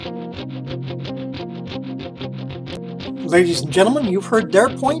Ladies and gentlemen, you've heard their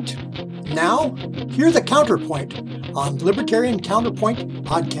point. Now, hear the counterpoint on Libertarian Counterpoint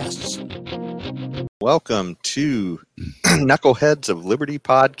podcasts. Welcome to Knuckleheads of Liberty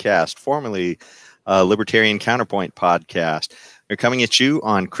podcast, formerly Libertarian Counterpoint podcast. We're coming at you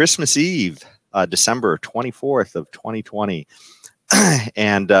on Christmas Eve, December 24th of 2020.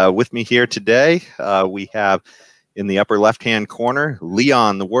 And with me here today, we have in the upper left-hand corner,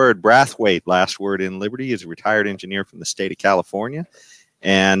 Leon, the word Brathwaite, last word in Liberty, is a retired engineer from the state of California.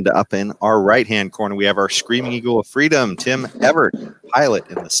 And up in our right-hand corner, we have our Screaming Eagle of Freedom, Tim Everett, pilot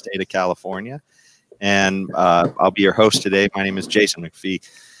in the state of California. And I'll be your host today. My name is Jason McPhee.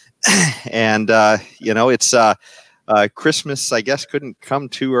 And, it's Christmas, I guess, couldn't come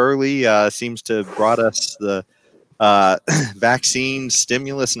too early. Seems to have brought us the vaccine,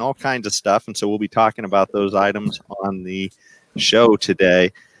 stimulus, and all kinds of stuff. And so we'll be talking about those items on the show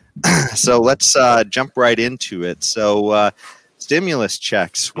today. So let's jump right into it. So stimulus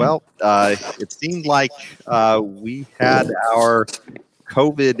checks. Well, it seemed like we had our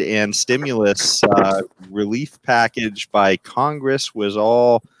COVID and stimulus relief package by Congress was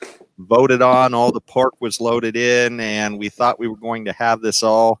all voted on. All the pork was loaded in, and we thought we were going to have this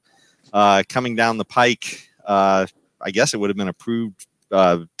all coming down the pike. I guess it would have been approved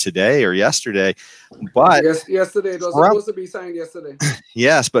today or yesterday, but yesterday it was supposed to be signed yesterday.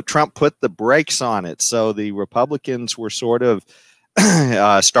 Yes, but Trump put the brakes on it, so the Republicans were sort of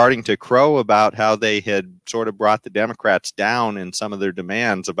starting to crow about how they had sort of brought the Democrats down in some of their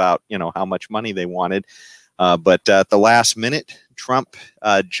demands about how much money they wanted. But at the last minute, Trump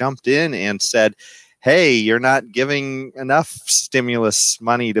jumped in and said, hey, you're not giving enough stimulus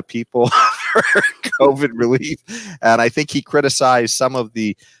money to people for COVID relief. And I think he criticized some of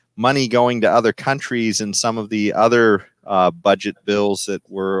the money going to other countries and some of the other budget bills that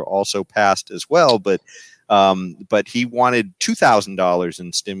were also passed as well. But he wanted $2,000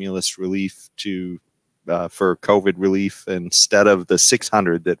 in stimulus relief for COVID relief instead of the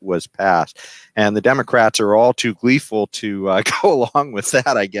 $600 that was passed. And the Democrats are all too gleeful to go along with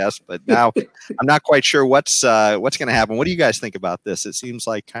that, I guess. But now I'm not quite sure what's going to happen. What do you guys think about this? It seems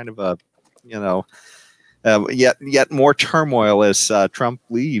like kind of a, yet more turmoil as Trump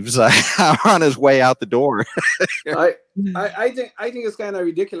leaves on his way out the door. I think it's kind of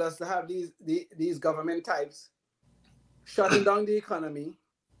ridiculous to have these government types shutting down the economy,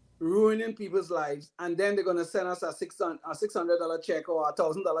 ruining people's lives, and then they're going to send us a $600 check or a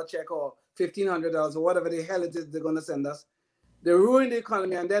 $1,000 check or $1,500 or whatever the hell it is they're going to send us. They ruin the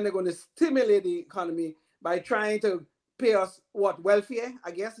economy, and then they're going to stimulate the economy by trying to pay us welfare, I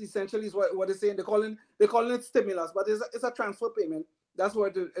guess essentially is what they're saying. They're calling it stimulus, but it's a transfer payment. That's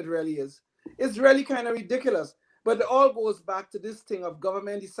what it really is. It's really kind of ridiculous. But it all goes back to this thing of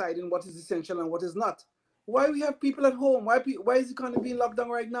government deciding what is essential and what is not. Why we have people at home? Why is the economy being locked down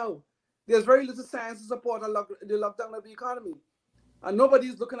right now? There's very little science to support the lockdown of the economy. And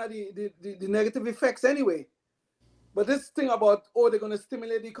nobody's looking at the negative effects anyway. But this thing about, they're going to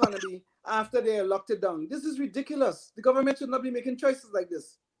stimulate the economy after they locked it down. This is ridiculous. The government should not be making choices like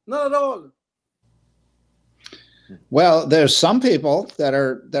this. Not at all. Well, there's some people that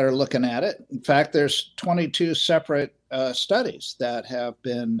are looking at it. In fact, there's 22 separate studies that have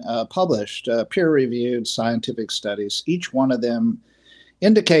been published, peer-reviewed scientific studies. Each one of them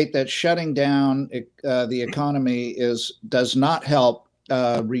indicate that shutting down the economy does not help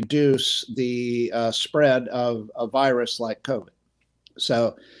reduce the spread of a virus like COVID.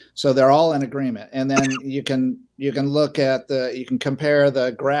 So they're all in agreement. And then you can look at you can compare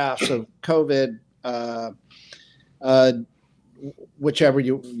the graphs of COVID, whichever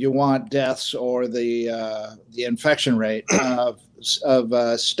you want, deaths or the infection rate of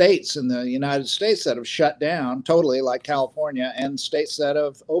states in the United States that have shut down totally, like California, and states that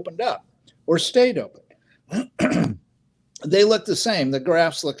have opened up or stayed open. They look the same. The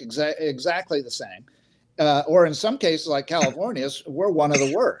graphs look exactly the same. Or in some cases, like California's, we're one of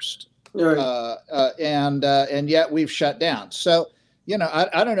the worst. Right. And yet we've shut down. So,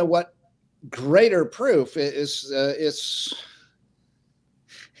 I don't know what greater proof is. It's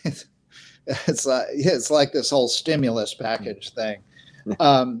like this whole stimulus package thing.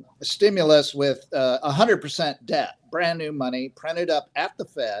 Stimulus with 100% debt, brand new money printed up at the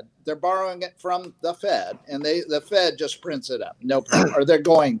Fed. They're borrowing it from the Fed, and the Fed just prints it up. No problem, or they're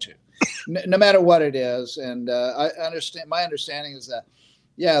going to, no matter what it is. And I understand. My understanding is that,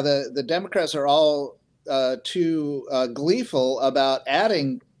 the Democrats are all too gleeful about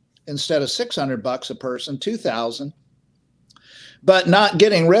adding, instead of $600 a person, $2,000, but not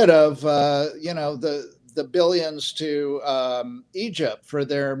getting rid of the billions to Egypt for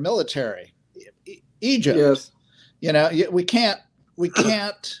their military. Egypt, Yes. you know, we can't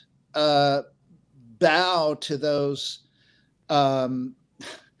bow to those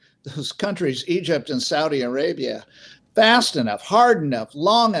countries, Egypt and Saudi Arabia, fast enough, hard enough,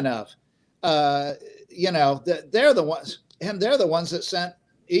 long enough. You know, they're the ones, and they're the ones that sent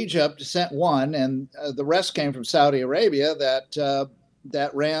Egypt, sent one, and the rest came from Saudi Arabia that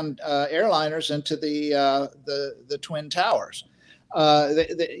ran airliners into the Twin Towers.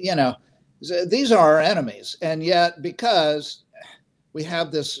 You know, these are our enemies, and yet because we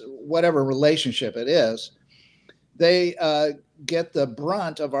have this whatever relationship it is, they get the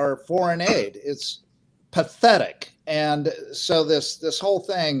brunt of our foreign aid. It's pathetic. And so this whole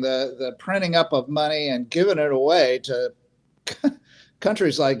thing, the printing up of money and giving it away to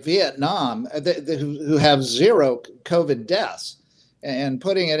countries like Vietnam who have zero COVID deaths, and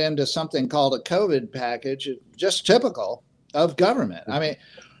putting it into something called a COVID package, just typical of government. I mean,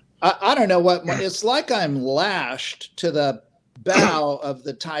 I don't know what, it's like I'm lashed to the bow of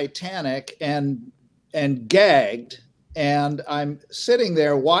the Titanic and gagged, and I'm sitting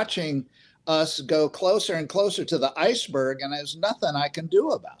there watching us go closer and closer to the iceberg, and there's nothing I can do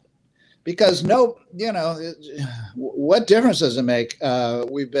about it. Because what difference does it make?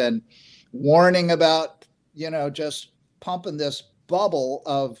 We've been warning about, just pumping this bubble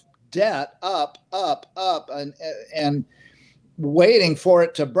of debt up, and waiting for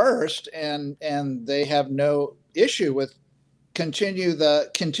it to burst, and they have no issue with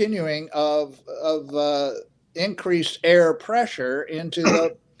continuing of increased air pressure into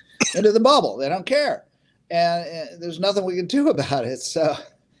the bubble. They don't care, and there's nothing we can do about it. So,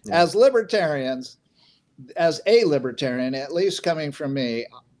 as libertarians, as a libertarian, at least coming from me,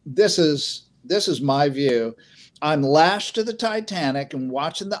 this is my view. I'm lashed to the Titanic and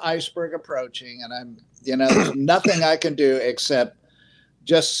watching the iceberg approaching, and there's nothing I can do except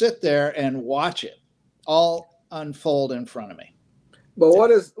just sit there and watch it all unfold in front of me. But what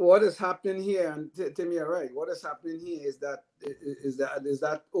is happening here, and Tim, you're right. What is happening here is that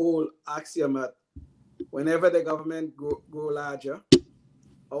old axiom that whenever the government grow larger,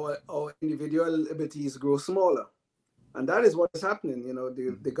 our individual liberties grow smaller, and that is what is happening.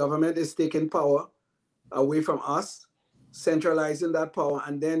 The government is taking power away from us, centralizing that power,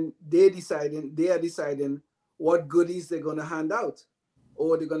 and then they are deciding what goodies they're going to hand out.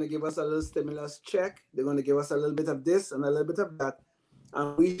 Or they're going to give us a little stimulus check. They're going to give us a little bit of this and a little bit of that.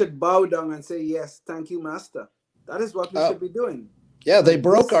 And we should bow down and say, yes, thank you, master. That is what we should be doing. Yeah, they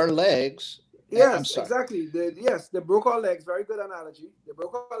broke our legs. Yes, exactly. They broke our legs. Very good analogy. They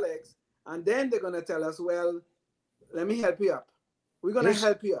broke our legs. And then they're going to tell us, well, let me help you up. We're going to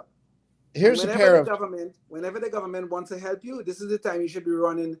help you up. Here's whenever the government wants to help you, this is the time you should be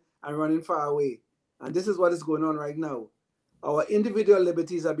running far away. And this is what is going on right now. Our individual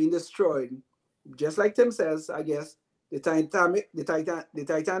liberties are being destroyed. Just like Tim says, I guess, the Titanic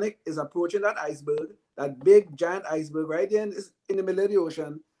is approaching that iceberg, that big giant iceberg right there in the middle of the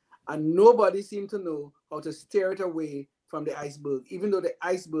ocean, and nobody seems to know how to steer it away from the iceberg, even though the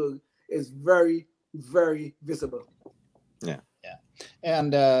iceberg is very, very visible. Yeah.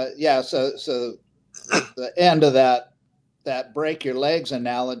 And so the end of that break your legs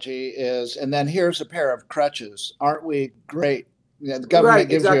analogy is, and then here's a pair of crutches. Aren't we great? The government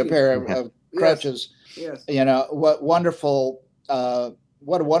gives you a pair of crutches. Yes. What a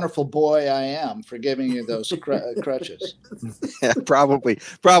wonderful boy I am for giving you those crutches. Yeah,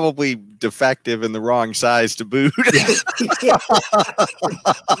 probably defective and the wrong size to boot.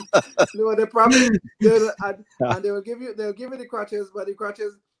 No, they probably and they'll give you the crutches, but the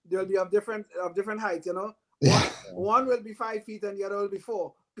crutches they'll be of different heights. One will be 5 feet and the other will be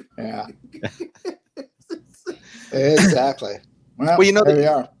 4. Yeah. Exactly. Well, there we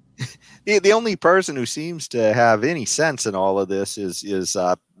are. The only person who seems to have any sense in all of this is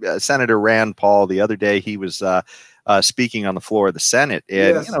Senator Rand Paul. The other day he was speaking on the floor of the Senate,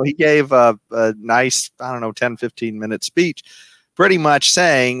 and he gave a nice 10-15 minute speech, pretty much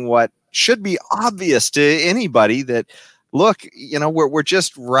saying what should be obvious to anybody, that look, we're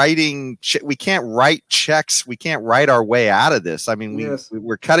just writing. We can't write checks. We can't write our way out of this. I mean,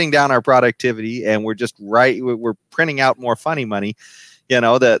 we're cutting down our productivity, and we're printing out more funny money.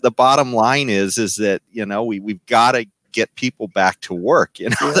 The bottom line is that, we've got to get people back to work.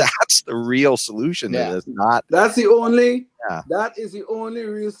 That's the real solution to this. That is the only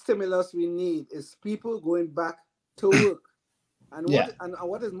real stimulus we need, is people going back to work. And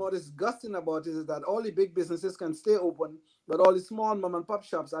what is more disgusting about it is that all the big businesses can stay open, but all the small mom and pop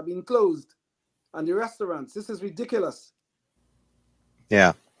shops are being closed, and the restaurants. This is ridiculous.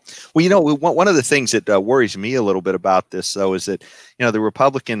 Yeah. Well, one of the things that worries me a little bit about this, though, is that, the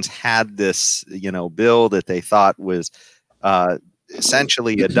Republicans had this, bill that they thought was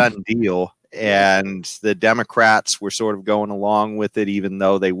essentially a done deal. And the Democrats were sort of going along with it, even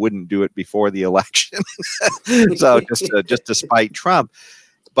though they wouldn't do it before the election. So just to spite Trump.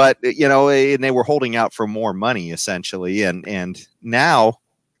 But, and they were holding out for more money, essentially. And now,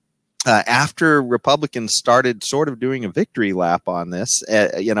 after Republicans started sort of doing a victory lap on this,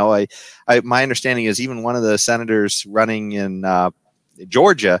 my understanding is even one of the senators running in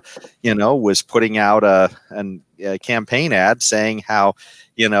Georgia, was putting out a campaign ad saying how,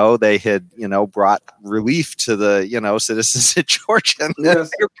 they had, brought relief to the, citizens of Georgia. And then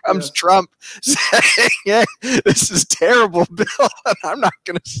here comes Trump saying, "Yeah, this is terrible bill, and I'm not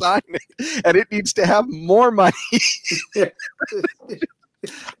going to sign it, and it needs to have more money."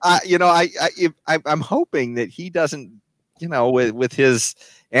 I'm hoping that he doesn't, with his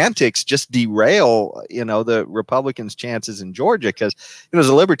antics, just derail, the Republicans' chances in Georgia. Because, as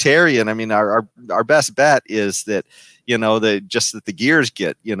a libertarian, I mean, our best bet is that, that the gears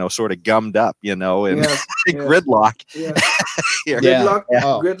get, sort of gummed up, and gridlock.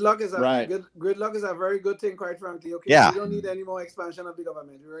 Gridlock is gridlock is a very good thing, quite frankly. Okay, we don't need any more expansion of the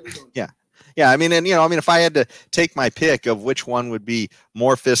government. We really don't. Yeah. I mean, if I had to take my pick of which one would be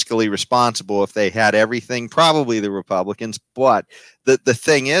more fiscally responsible if they had everything, probably the Republicans. But the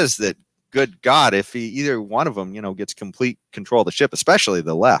thing is that, good God, if either one of them, gets complete control of the ship, especially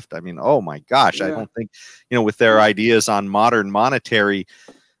the left. I mean, oh my gosh, I don't think, with their ideas on modern monetary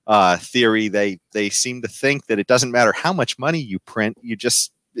theory, they seem to think that it doesn't matter how much money you print,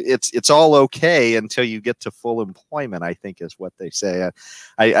 it's all okay until you get to full employment, I think is what they say.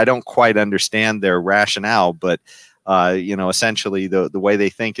 I don't quite understand their rationale, but essentially the way they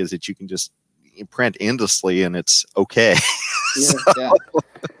think is that you can just print endlessly and it's okay.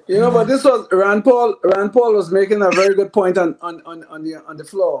 But this was Rand Paul was making a very good point on the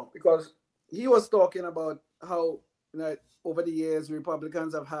floor, because he was talking about how, over the years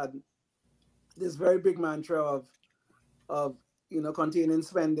Republicans have had this very big mantra of containing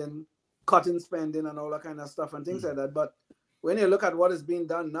spending, cutting spending, and all that kind of stuff and things like that. But when you look at what is being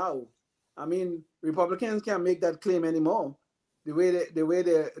done now, I mean, Republicans can't make that claim anymore. The way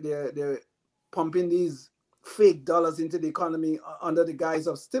they're pumping these fake dollars into the economy under the guise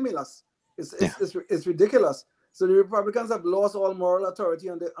of stimulus, it's ridiculous. So the Republicans have lost all moral authority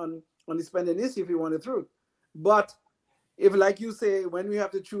on the spending issue, if you want the truth. But if, like you say, when we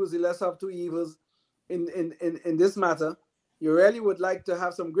have to choose the lesser of two evils in this matter, you really would like to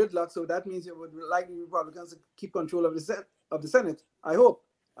have some gridlock. So that means you would like the Republicans to keep control of the Senate. I hope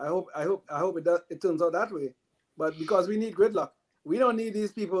it turns out that way. But because we need gridlock, we don't need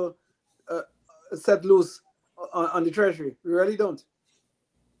these people set loose on the Treasury. We really don't.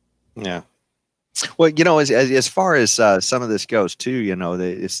 Yeah. Well, as far as some of this goes too,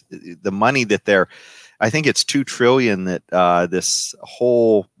 the money that I think it's $2 trillion that this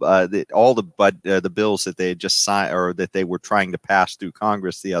whole that all the bills that they had just signed or that they were trying to pass through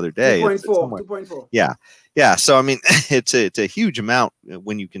Congress the other day. 2.4. Yeah. So I mean, it's a huge amount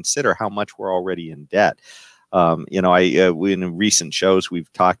when you consider how much we're already in debt. In recent shows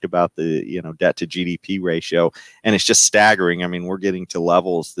we've talked about the debt to GDP ratio, and it's just staggering. I mean, we're getting to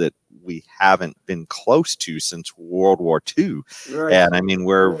levels that we haven't been close to since World War II. Right. And I mean,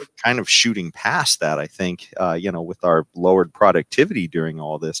 we're kind of shooting past that, I think, with our lowered productivity during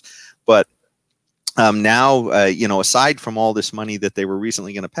all this. But now, aside from all this money that they were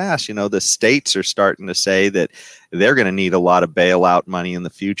recently going to pass, the states are starting to say that they're going to need a lot of bailout money in the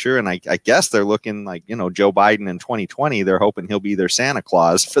future. And I guess they're looking like, Joe Biden in 2020, they're hoping he'll be their Santa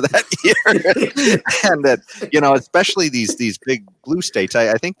Claus for that year. And that, especially these big blue states,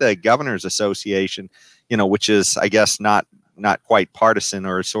 I think the Governors Association, which is, I guess, not quite partisan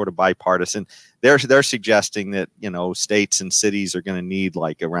or sort of bipartisan, they're suggesting that states and cities are going to need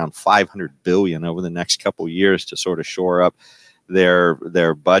like around $500 billion over the next couple of years to sort of shore up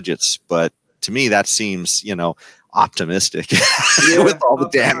their budgets. But to me, that seems optimistic with all the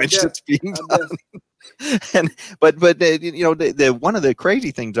damage that's being done. But the one of the crazy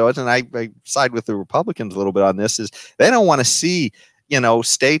things though is, and I side with the Republicans a little bit on this, is they don't want to see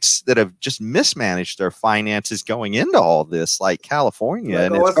states that have just mismanaged their finances going into all this, like California,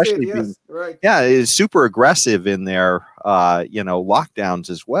 and especially is super aggressive in their lockdowns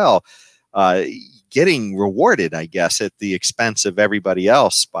as well, getting rewarded, I guess, at the expense of everybody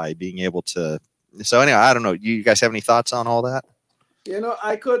else by being able to. So anyway, I don't know. You guys have any thoughts on all that?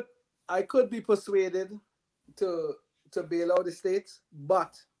 I could be persuaded to bail out the states,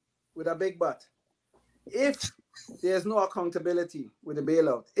 but with a big but. If there's no accountability with the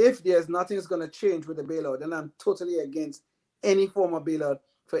bailout. If there's nothing that's going to change with the bailout, then I'm totally against any form of bailout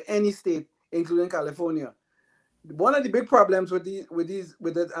for any state, including California. One of the big problems with this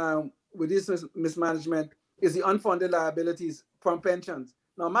mismanagement is the unfunded liabilities from pensions.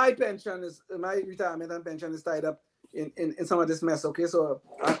 Now, my retirement and pension is tied up in some of this mess. Okay, so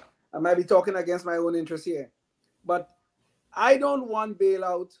I might be talking against my own interests here, but I don't want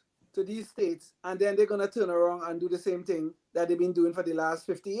bailout to these states, and then they're going to turn around and do the same thing that they've been doing for the last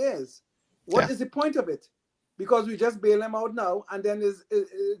 50 years. What is the point of it? Because we just bail them out now, and then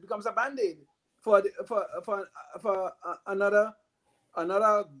it becomes a band-aid for another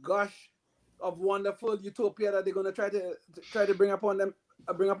gush of wonderful utopia that they're going to try to bring upon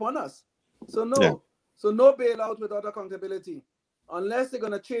us. So no bailout without accountability, unless they're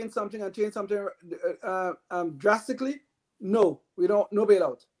going to change something drastically. No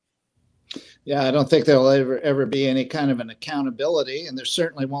bailout. Yeah, I don't think there'll ever be any kind of an accountability, and there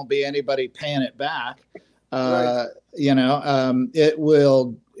certainly won't be anybody paying it back. Right. It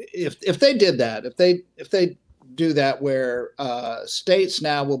will if they did that. If they do that, where states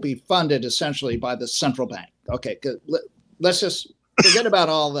now will be funded essentially by the central bank. Okay, let's just forget about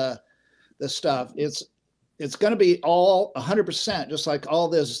all the stuff. It's going to be all 100%, just like all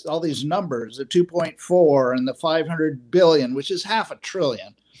these numbers, the 2.4 and the 500 billion, which is half a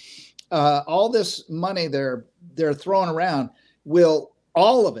trillion. All this money they're throwing around,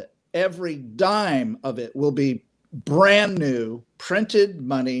 all of it, every dime of it will be brand new printed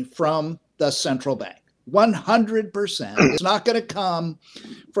money from the central bank. 100%. It's not going to come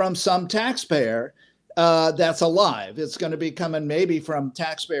from some taxpayer that's alive. It's going to be coming maybe from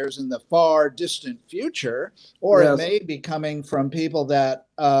taxpayers in the far distant future, or It may be coming from people that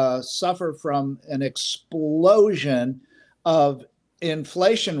suffer from an explosion of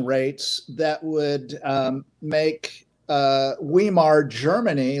inflation rates that would make Weimar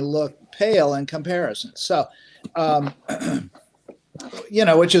Germany look pale in comparison. So,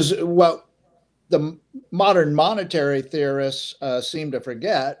 which is what the modern monetary theorists seem to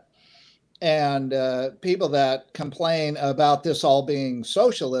forget. And people that complain about this all being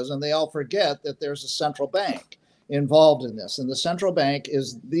socialism, they all forget that there's a central bank involved in this. And the central bank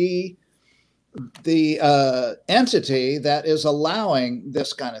is the entity that is allowing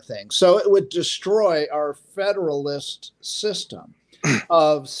this kind of thing. So it would destroy our federalist system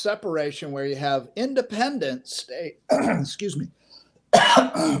of separation, where you have independent state,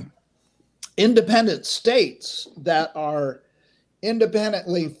 independent states that are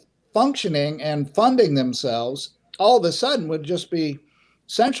independently functioning and funding themselves. All of a sudden would just be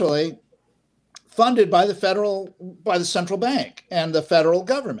essentially funded by the central bank and the federal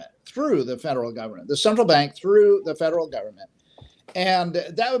government through the federal government, the central bank through the federal government. And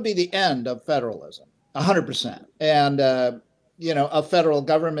that would be the end of federalism, 100%. And, a federal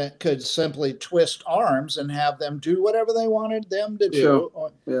government could simply twist arms and have them do whatever they wanted them to do,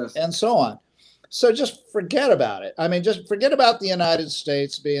 and so on. So just forget about it. I mean, just forget about the United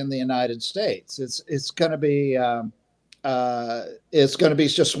States being the United States. It's going to be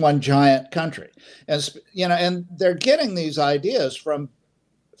just one giant country, and they're getting these ideas from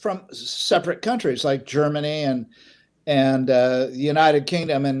separate countries like Germany and the United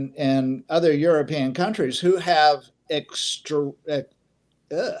Kingdom and other European countries who have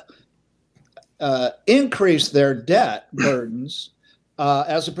increased their debt burdens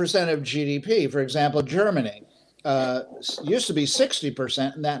as a percent of GDP. For example, Germany used to be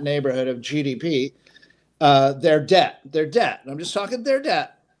 60% in that neighborhood of GDP. Their debt. I'm just talking their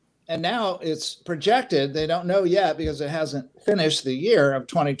debt. And now it's projected, they don't know yet because it hasn't finished the year of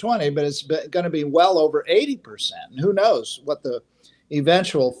 2020, but it's going to be well over 80%. And who knows what the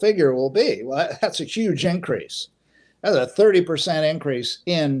eventual figure will be. Well, that's a huge increase. That's a 30% increase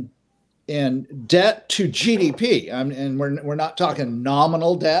in debt to GDP. And we're not talking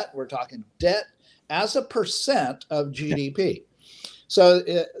nominal debt. We're talking debt as a percent of GDP.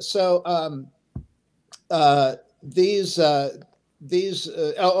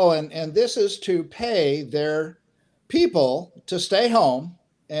 And this is to pay their people to stay home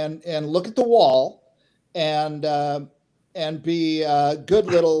and look at the wall and be good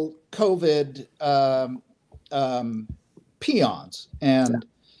little COVID peons and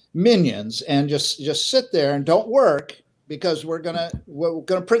minions, and just sit there and don't work, because we're gonna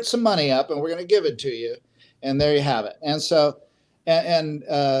print some money up and we're gonna give it to you, and there you have it. And so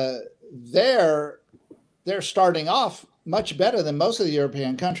they're starting off much better than most of the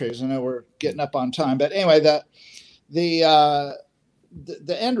European countries. I know we're getting up on time, but anyway, the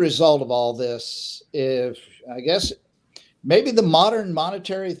end result of all this, if I guess maybe the modern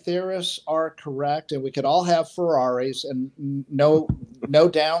monetary theorists are correct, and we could all have Ferraris and no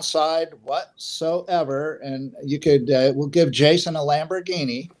downside whatsoever. And you could we'll give Jason a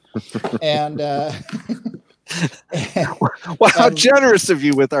Lamborghini, and well, how generous of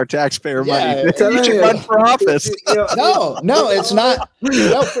you with our taxpayer money. You should run for office. No, it's not.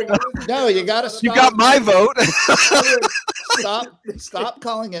 No, you got to stop. You got my vote. Stop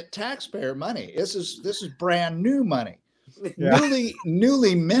calling it taxpayer money. This is brand new money. Yeah.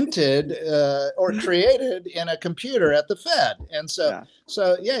 Newly minted or created in a computer at the Fed. And so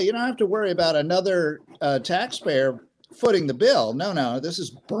you don't have to worry about another taxpayer footing the bill. No, this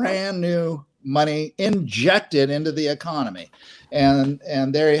is brand new money injected into the economy. And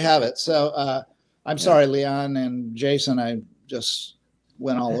there you have it. So I'm sorry, Leon and Jason, I just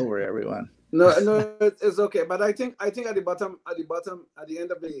went all over everyone. No, it's okay. But I think at the bottom, at the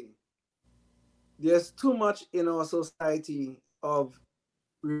end of the day, there's too much in our society of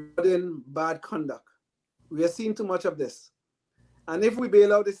rewarding bad conduct. We are seeing too much of this. And if we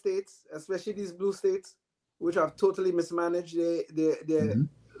bail out the states, especially these blue states, which have totally mismanaged their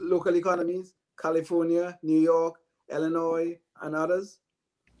local economies, California, New York, Illinois, and others,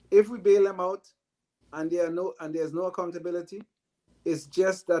 if we bail them out and there's no accountability, it's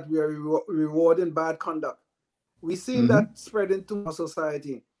just that we are rewarding bad conduct. We see that spreading to our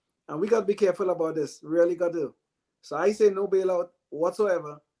society. And we got to be careful about this. Really got to. So I say no bailout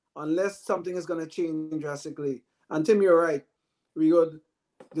whatsoever unless something is going to change drastically. And Tim, you're right. We would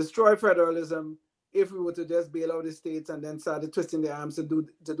destroy federalism if we were to just bail out the states and then start twisting their arms to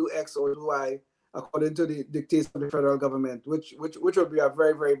do X or do Y according to the dictates of the federal government, which would be a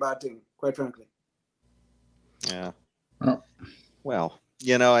very, very bad thing, quite frankly. Yeah. Well,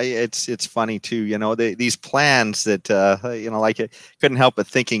 it's funny too. These plans that like it couldn't help but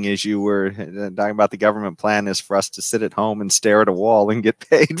thinking as you were talking about the government plan is for us to sit at home and stare at a wall and get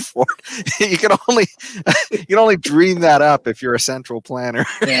paid for it. You can only dream that up if you're a central planner.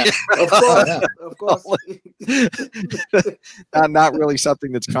 Yeah, of course. Not really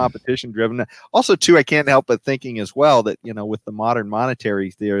something that's competition driven. Also, too, I can't help but thinking as well that with the modern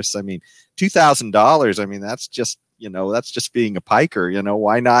monetary theorists, I mean, $2,000. I mean, that's just being a piker.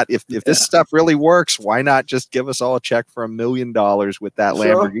 Why not? If this stuff really works, why not just give us all a check for $1 million with that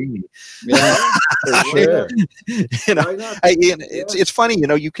Lamborghini? Yeah, for sure. It's funny.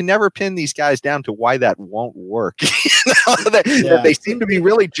 You can never pin these guys down to why that won't work. They seem to be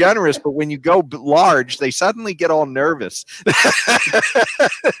really generous, but when you go large, they suddenly get all nervous.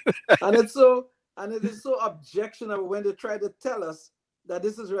 And it is so objectionable when they try to tell us that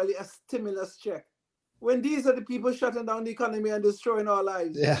this is really a stimulus check. When these are the people shutting down the economy and destroying our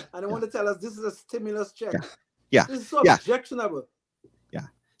lives, and they want to tell us this is a stimulus check. Yeah. This is so objectionable. Yeah.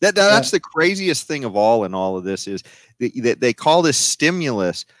 That's the craziest thing of all in all of this is that they call this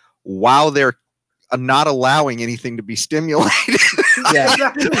stimulus while they're not allowing anything to be stimulated.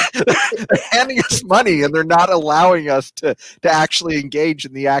 Yeah. They're handing us money and they're not allowing us to actually engage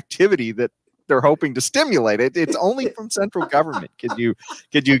in the activity that they're hoping to stimulate. It's only from central government could you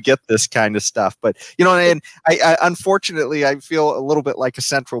get this kind of stuff. But and I unfortunately I feel a little bit like a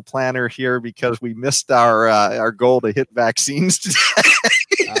central planner here because we missed our goal to hit vaccines today.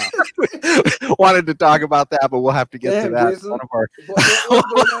 Wanted to talk about that, but we'll have to get to that. Jason,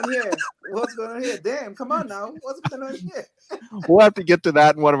 what's going on here? What's going on here? Damn, come on now. What's going on here? We'll have to get to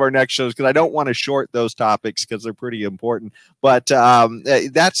that in one of our next shows because I don't want to short those topics because they're pretty important. But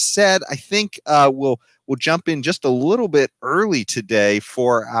that said, I think we'll jump in just a little bit early today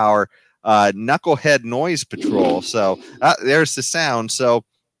for our Knucklehead Noise Patrol. So there's the sound. So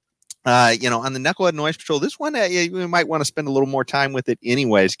on the Knucklehead Noise Patrol, this one we might want to spend a little more time with it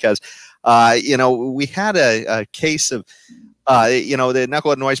anyways because we had a case of the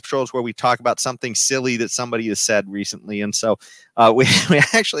Knucklehead Noise Patrol is where we talk about something silly that somebody has said recently, and so we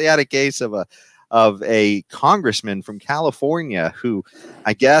actually had a case of a congressman from California who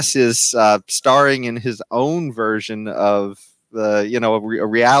I guess is starring in his own version of a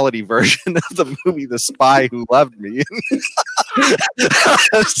reality version of the movie The Spy Who Loved Me.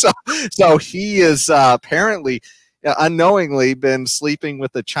 so he is apparently unknowingly been sleeping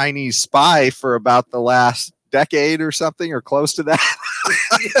with a Chinese spy for about the last decade or something or close to that.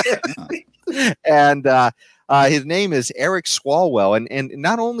 And his name is Eric Swalwell, and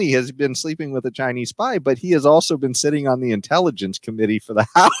not only has he been sleeping with a Chinese spy, but he has also been sitting on the Intelligence Committee for the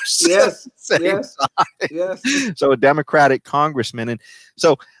House. Yes, yes. So a Democratic congressman, and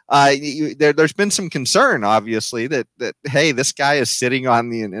so there's been some concern, obviously, that hey, this guy is sitting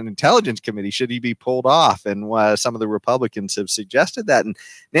on an Intelligence Committee. Should he be pulled off? And some of the Republicans have suggested that, and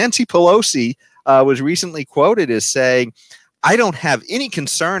Nancy Pelosi was recently quoted as saying, I don't have any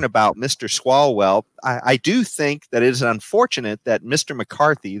concern about Mr. Swalwell. I do think that it is unfortunate that Mr.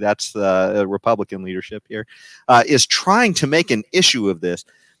 McCarthy, that's the Republican leadership here, is trying to make an issue of this.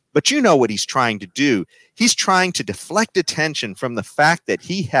 But you know what he's trying to do. He's trying to deflect attention from the fact that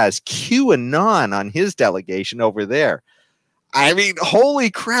he has QAnon on his delegation over there. I mean, holy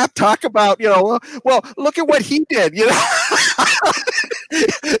crap, talk about, well, look at what he did,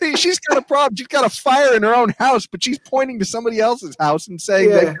 She's got a problem. She's got a fire in her own house, but she's pointing to somebody else's house and saying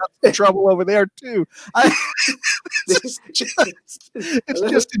they've got some trouble over there too. It's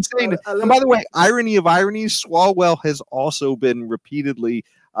just insane. And by the way, irony of ironies, Swalwell has also been repeatedly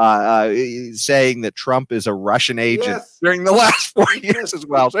saying that Trump is a Russian agent during the last 4 years as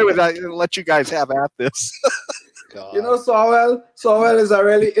well. So anyways, I'll let you guys have at this. God. Swalwell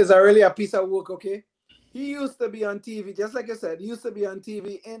is really a piece of work, okay? He used to be on TV, just like I said, he used to be on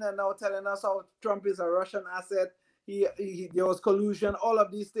TV in and out telling us how Trump is a Russian asset, there was collusion, all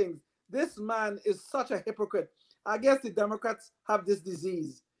of these things. This man is such a hypocrite. I guess the Democrats have this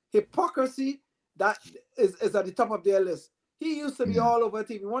disease. Hypocrisy, that is at the top of their list. He used to be all over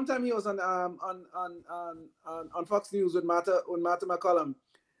TV. One time he was on Fox News with Martha McCollum,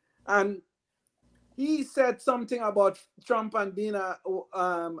 and he said something about Trump and being a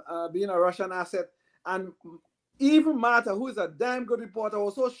Russian asset. And even Martha, who is a damn good reporter,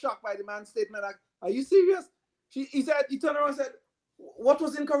 was so shocked by the man's statement. Like, are you serious? He turned around and said, what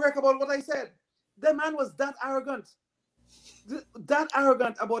was incorrect about what I said? The man was that arrogant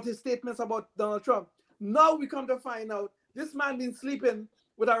about his statements about Donald Trump. Now we come to find out this man been sleeping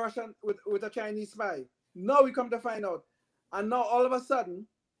with a Chinese spy. Now we come to find out. And now all of a sudden,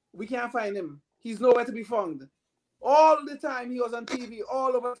 we can't find him. He's nowhere to be found. All the time he was on TV,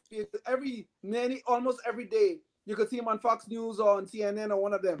 all over, almost every day. You could see him on Fox News or on CNN or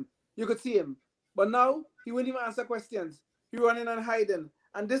one of them. You could see him. But now he wouldn't even answer questions. He running and hiding.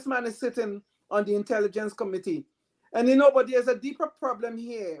 And this man is sitting on the Intelligence Committee. And but there's a deeper problem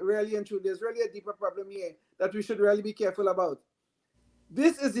here, really and truly. There's really a deeper problem here that we should really be careful about.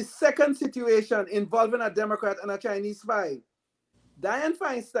 This is the second situation involving a Democrat and a Chinese spy. Dianne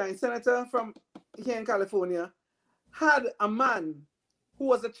Feinstein, senator from here in California, had a man who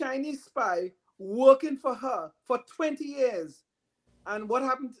was a Chinese spy working for her for 20 years. And what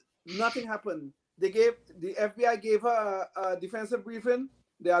happened? Nothing happened. The FBI gave her a defensive briefing.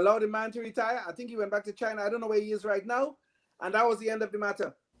 They allowed the man to retire. I think he went back to China. I don't know where he is right now. And that was the end of the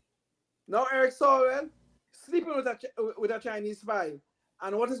matter. Now Eric Swalwell sleeping with a Chinese spy.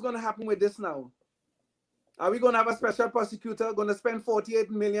 And what is going to happen with this now? Are we going to have a special prosecutor going to spend $48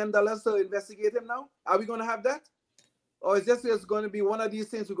 million to investigate him now? Are we going to have that? Or is this just going to be one of these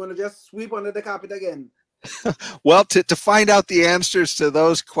things we're going to just sweep under the carpet again? Well, to find out the answers to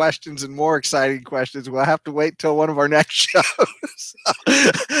those questions and more exciting questions, we'll have to wait till one of our next shows.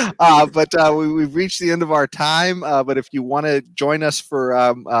 But we've reached the end of our time. But if you want to join us for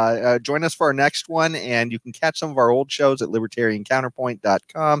our next one, and you can catch some of our old shows at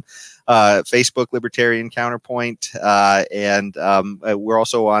libertariancounterpoint.com, Facebook Libertarian Counterpoint, and we're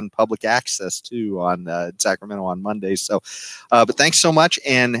also on public access too on Sacramento on Mondays. So, but thanks so much,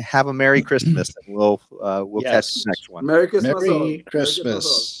 and have a Merry Christmas, and we'll catch the next one. Merry Christmas. Merry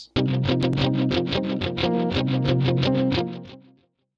Christmas.